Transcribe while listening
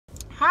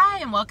Hi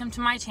and welcome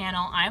to my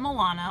channel. I'm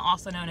Alana,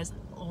 also known as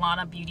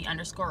Alana Beauty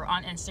 _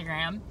 on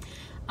Instagram.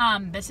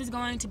 This is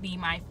going to be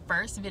my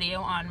first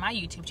video on my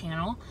YouTube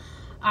channel.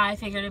 I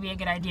figured it'd be a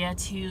good idea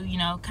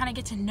to, kind of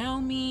get to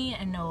know me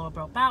and know a little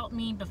bit about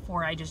me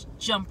before I just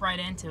jump right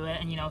into it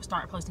and,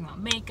 start posting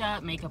about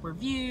makeup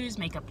reviews,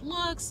 makeup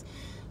looks.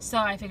 So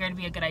I figured it'd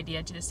be a good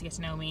idea to just get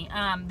to know me.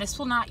 This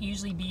will not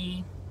usually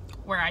be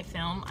where I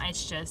film.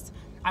 It's just,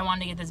 I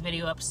wanted to get this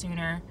video up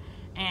sooner.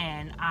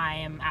 And I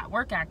am at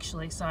work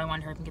actually, so I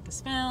wanted her to get this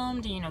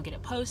filmed, get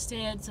it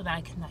posted so that I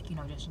can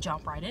just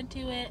jump right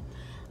into it.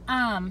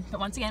 But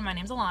once again, my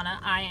name's Alana.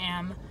 I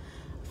am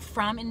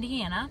from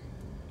Indiana.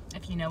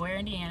 If you know where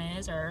Indiana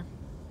is or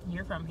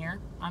you're from here,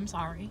 I'm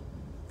sorry.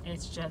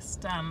 It's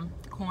just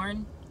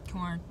corn,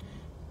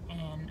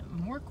 and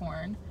more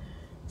corn.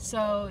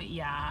 So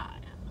yeah,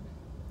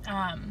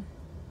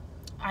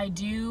 I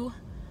do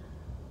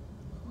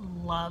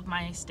love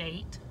my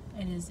state.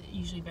 It is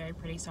usually very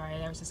pretty. Sorry,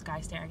 there was this guy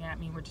staring at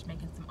me. We're just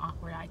making some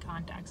awkward eye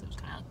contact, so it was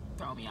kind of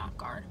throwing me off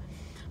guard.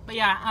 But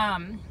yeah,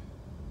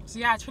 so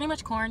yeah, it's pretty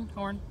much corn,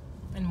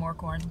 and more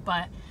corn.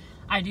 But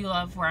I do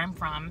love where I'm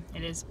from.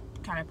 It is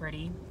kind of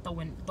pretty. The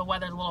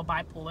weather's a little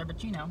bipolar,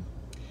 but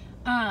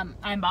I'm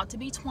about to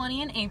be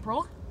 20 in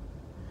April.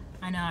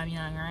 I know I'm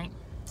young, right?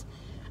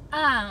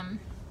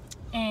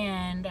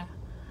 And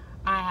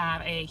I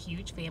have a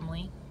huge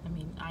family. I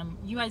mean,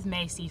 you guys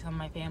may see some of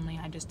my family.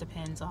 It just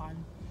depends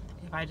on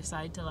if I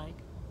decide to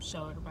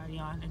show everybody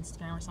on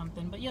Instagram or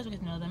something, but you guys will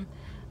get to know them.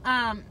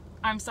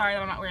 I'm sorry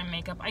that I'm not wearing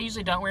makeup. I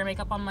usually don't wear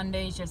makeup on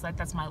Mondays, just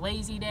that's my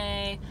lazy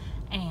day,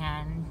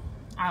 and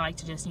I like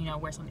to just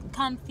wear something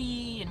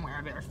comfy and wear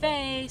a bare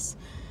face.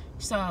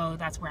 So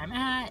that's where I'm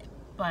at.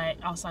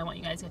 But also I want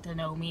you guys to get to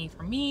know me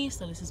for me.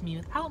 So this is me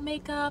without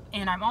makeup,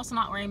 and I'm also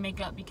not wearing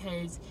makeup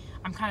because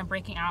I'm kind of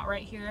breaking out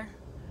right here.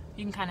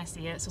 You can kind of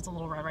see it, so it's a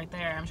little red right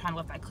there. I'm trying to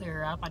let that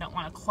clear up. I don't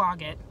want to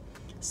clog it.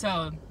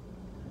 So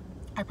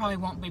I probably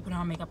won't be putting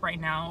on makeup right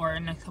now or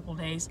in a couple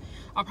days.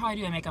 I'll probably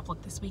do a makeup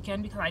look this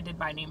weekend because I did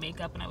buy new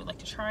makeup and I would like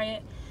to try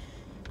it.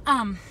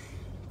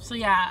 So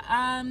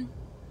yeah,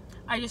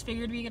 I just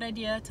figured it'd be a good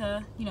idea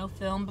to,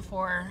 film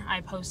before I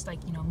post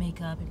makeup and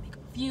makeup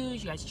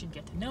reviews. You guys should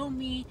get to know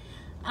me.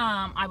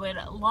 I would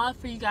love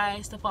for you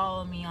guys to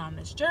follow me on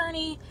this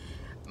journey.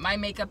 My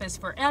makeup is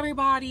for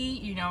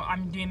everybody.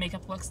 I'm doing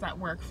makeup looks that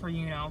work for,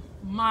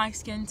 my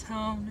skin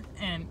tone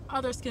and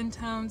other skin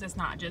tones. It's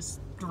not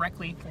just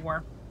directly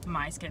for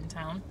my skin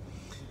tone.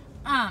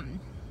 And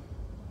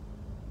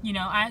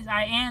there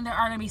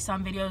are gonna be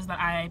some videos that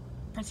I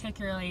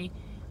particularly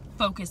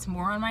focus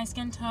more on my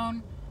skin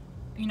tone,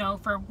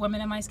 for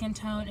women in my skin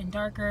tone and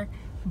darker,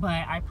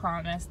 but I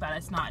promise that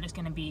it's not just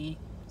gonna be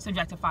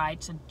subjectified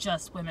to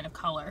just women of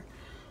color.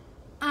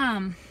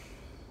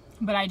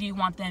 But I do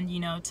want them,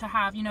 to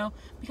have,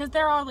 because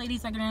there are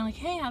ladies that are gonna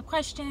hey, I have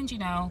questions,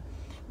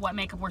 what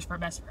makeup works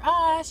best for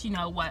us,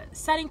 what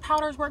setting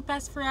powders work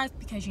best for us,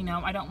 because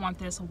I don't want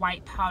this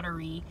white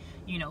powdery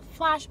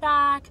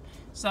flashback.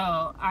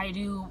 So I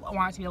do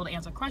want to be able to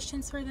answer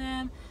questions for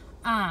them.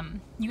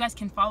 You guys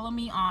can follow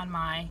me on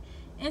my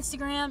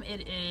Instagram.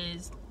 It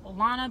is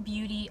Alana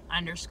Beauty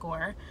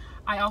 _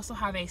 I also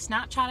have a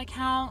Snapchat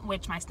account,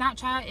 which my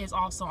Snapchat is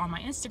also on my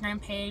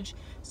Instagram page.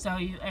 So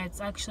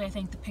it's actually, I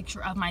think, the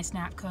picture of my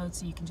Snap code,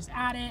 so you can just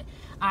add it.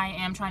 I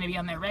am trying to be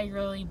on there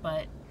regularly,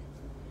 but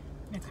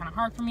it's kind of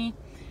hard for me.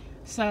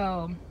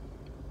 So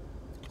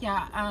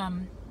yeah,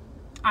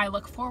 I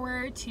look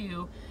forward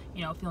to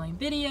filming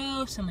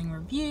videos, filming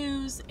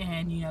reviews,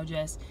 and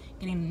just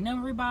getting to know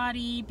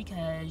everybody,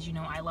 because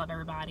I love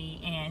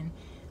everybody. And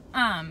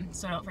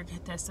so don't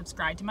forget to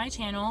subscribe to my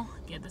channel,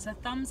 give this a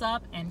thumbs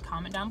up, and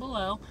comment down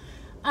below.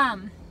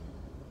 And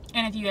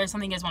if you guys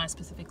something you guys want to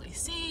specifically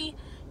see,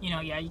 yeah,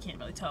 you can't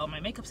really tell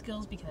my makeup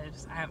skills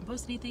because I haven't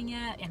posted anything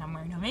yet and I'm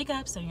wearing no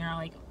makeup, so you're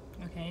like,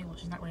 okay, well,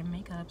 she's not wearing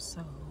makeup,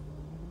 so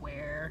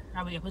where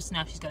are we supposed to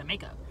know if she's got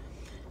makeup?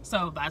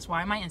 So that's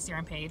why my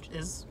Instagram page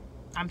is,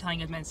 I'm telling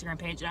you, my Instagram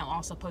page, and I'll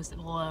also post it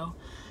below.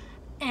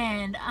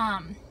 And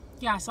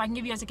yeah, so I can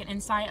give you guys an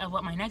insight of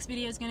what my next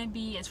video is going to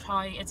be.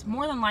 It's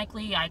more than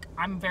likely,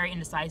 I'm very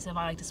indecisive.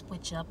 I like to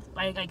switch up,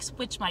 I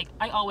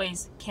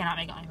always cannot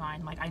make up my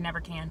mind, I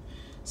never can.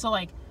 So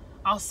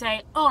I'll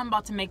say, oh, I'm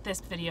about to make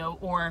this video,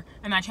 or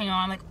in my channel,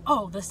 I'm like,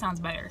 oh, this sounds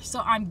better. So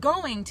I'm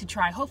going to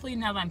try, hopefully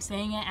now that I'm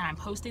saying it and I'm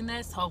posting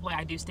this, hopefully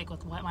I do stick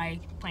with what my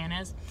plan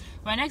is.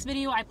 My next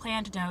video, I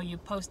plan to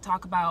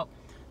talk about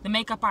the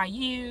makeup I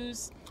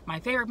use, my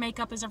favorite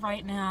makeup as of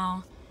right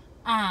now,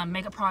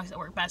 makeup products that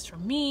work best for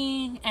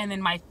me, and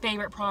then my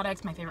favorite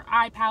products, my favorite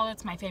eye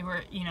palettes, my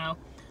favorite,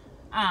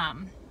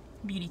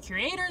 beauty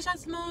creators at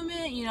the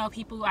moment,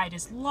 people who I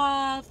just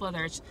love,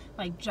 whether it's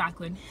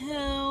Jaclyn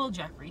Hill,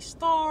 Jeffree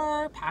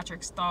Star,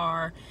 Patrick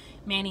Star,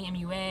 Manny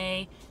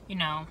MUA,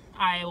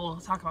 I will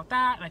talk about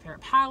that, my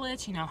favorite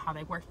palettes, how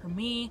they work for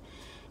me,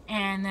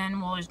 and then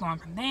we'll just go on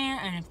from there.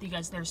 And if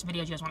there's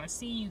videos you guys want to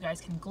see, you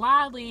guys can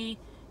gladly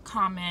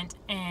comment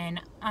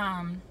and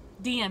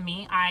DM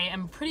me. I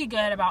am pretty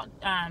good about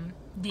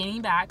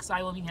DMing back, so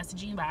I will be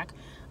messaging back.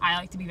 I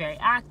like to be very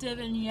active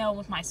and, you know,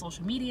 with my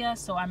social media,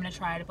 so I'm going to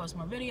try to post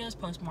more videos,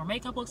 post more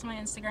makeup looks on my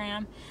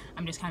Instagram.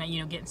 I'm just kind of,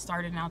 you know, getting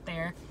started out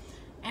there.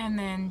 And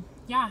then,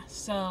 yeah,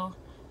 so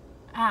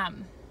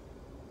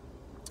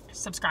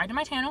subscribe to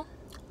my channel,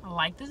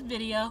 like this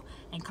video,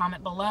 and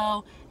comment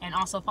below, and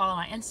also follow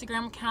my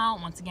Instagram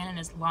account. Once again, it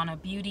is Lana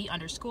Beauty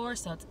 _,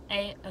 so it's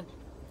it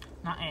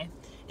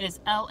is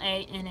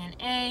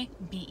LANNABEAUTY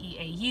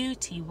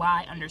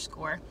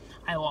 _.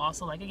 I will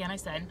also, like again I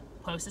said,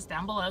 post this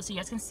down below so you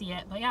guys can see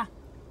it. But yeah,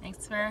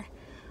 thanks for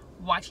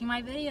watching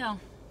my video.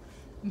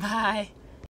 Bye.